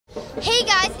Hey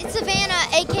guys, it's Savannah,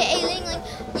 aka Ling Ling.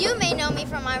 You may know me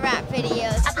from my rap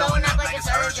videos. I'm blowing up like a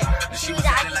surgeon. She was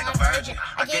acting like a virgin.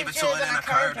 I gave it to her and I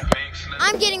curved her.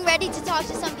 I'm getting ready to talk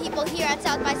to some people here at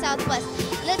South by Southwest.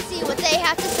 Let's see what they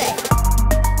have to say.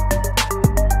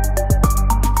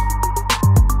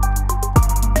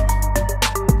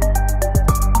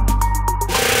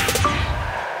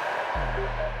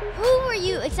 Who were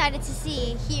you excited to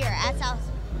see here at South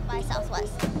by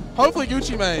Southwest? Hopefully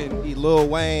Gucci Mane. Lil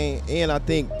Wayne, and I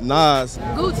think Nas.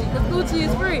 Gucci, because Gucci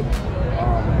is free.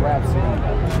 Rap scene.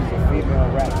 She's a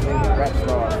female rap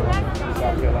star from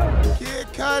South Carolina. Kid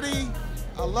Cudi,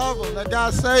 I love him. That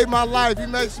guy saved my life. He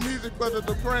makes music for the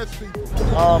depressed people.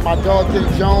 My dog, King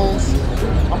Jones.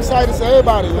 I'm excited to see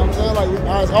everybody. You know what I'm saying? Like,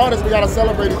 as artists, we got to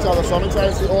celebrate each other. So I'm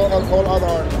excited to see all other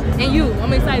artists. And you,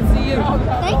 I'm excited to see you.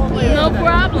 Thank you. No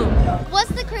problem.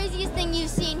 What's the craziest thing you've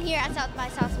seen here at South by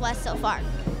Southwest so far?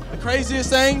 The craziest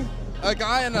thing, a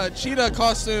guy in a cheetah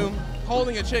costume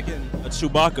holding a chicken. A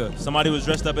Chewbacca. Somebody was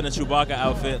dressed up in a Chewbacca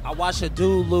outfit. I watched a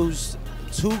dude lose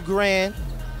 $2 grand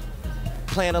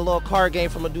playing a little card game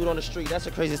from a dude on the street. That's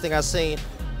the craziest thing I've seen.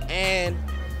 And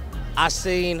I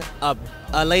seen a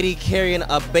lady carrying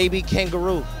a baby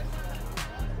kangaroo.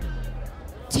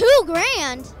 $2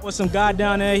 grand? Was some guy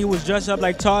down there, he was dressed up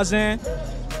like Tarzan,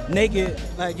 naked,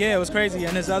 like, yeah, it was crazy.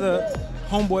 And his other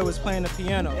homeboy was playing the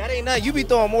piano. That ain't nothing. You be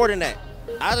throwing more than that.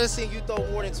 I just seen you throw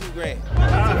more than $2 grand.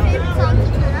 What's your favorite song to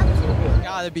turn up to?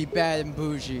 Gotta be Bad and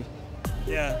Bougie.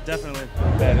 Yeah, definitely.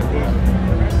 Bad and Bougie.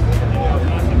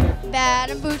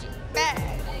 Bad and Bougie.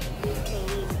 Bad.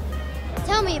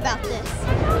 Tell me about this.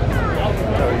 I'll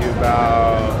tell you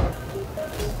about...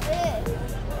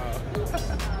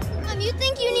 You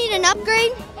think you need an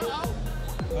upgrade?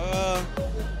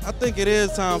 I think it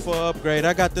is time for an upgrade.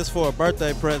 I got this for a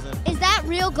birthday present. Is that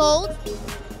real gold?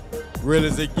 Real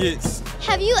as it gets.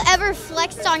 Have you ever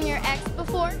flexed on your ex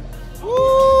before?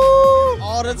 Woo!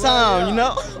 All the time, you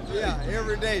know? Yeah,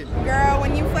 every day. Girl,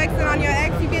 when you flexing on your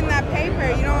ex, you getting that paper.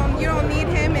 You don't need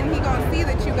him, and he gonna see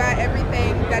that you got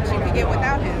everything that you could get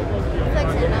without him.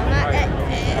 Flexing on my ex.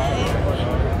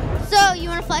 So, you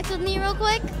want to flex with me real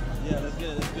quick? Yeah, let's get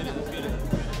it, let's get it, let's get it.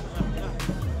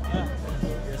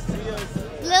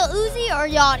 Lil Uzi or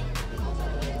Yachty?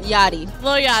 Yachty.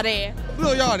 Lil Yachty.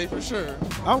 Lil Yachty, for sure.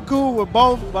 I'm cool with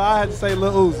both, but I had to say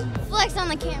Lil Uzi. Flex on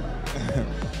the camera.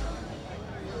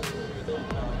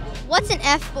 What's an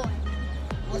F-boy?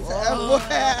 What's an F-boy?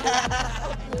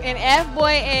 An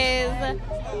F-boy is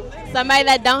somebody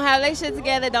that don't have their shit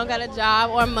together, don't got a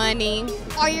job or money.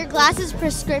 Are your glasses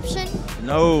prescription?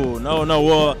 No.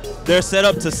 Well, they're set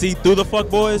up to see through the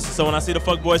fuckboys, so when I see the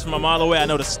fuckboys from a mile away, I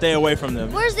know to stay away from them.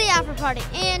 Where's the after party?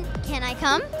 And can I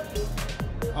come?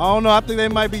 I don't know. I think they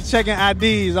might be checking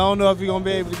IDs. I don't know if you're going to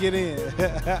be able to get in.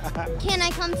 Can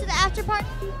I come to the after party?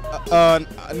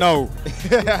 No.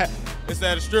 It's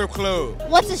at a strip club.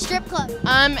 What's a strip club?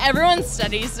 Everyone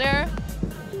studies there.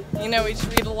 You know, we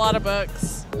read a lot of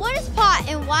books. What is pot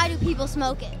and why do people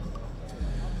smoke it?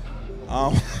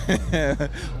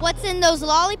 What's in those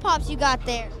lollipops you got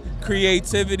there?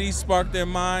 Creativity, spark their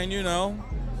mind, you know.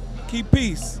 Keep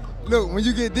peace. Look, when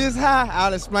you get this high,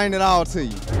 I'll explain it all to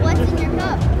you. What's in your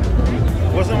cup?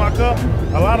 What's in my cup?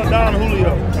 A lot of Don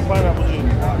Julio and pineapple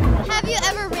juice. Have you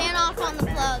ever ran off on the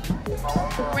plug?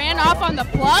 Ran off on the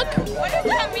plug? What does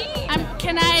that mean?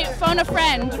 Can I phone a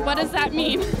friend? What does that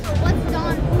mean? What's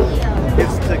Don Julio?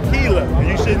 It's tequila, and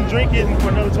you shouldn't drink it for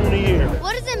another 20 years.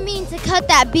 What does it mean to cut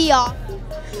that B off?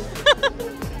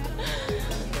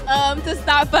 To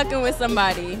stop fucking with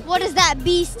somebody. What does that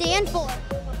B stand for?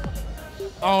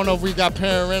 I don't know if we got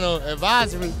parental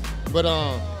advisory, but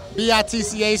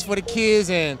BITCH for the kids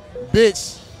and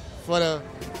bitch for the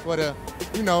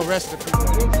rest of the people.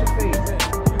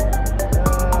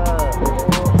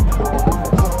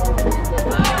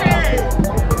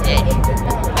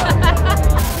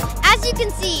 As you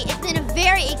can see, it's been a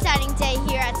very exciting day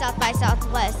here at South by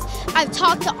Southwest. I've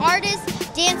talked to artists,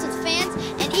 danced with fans,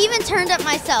 and even turned up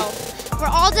myself. For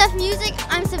All Deaf Music,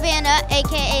 I'm Savannah,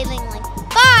 aka Ling Ling.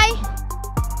 Bye!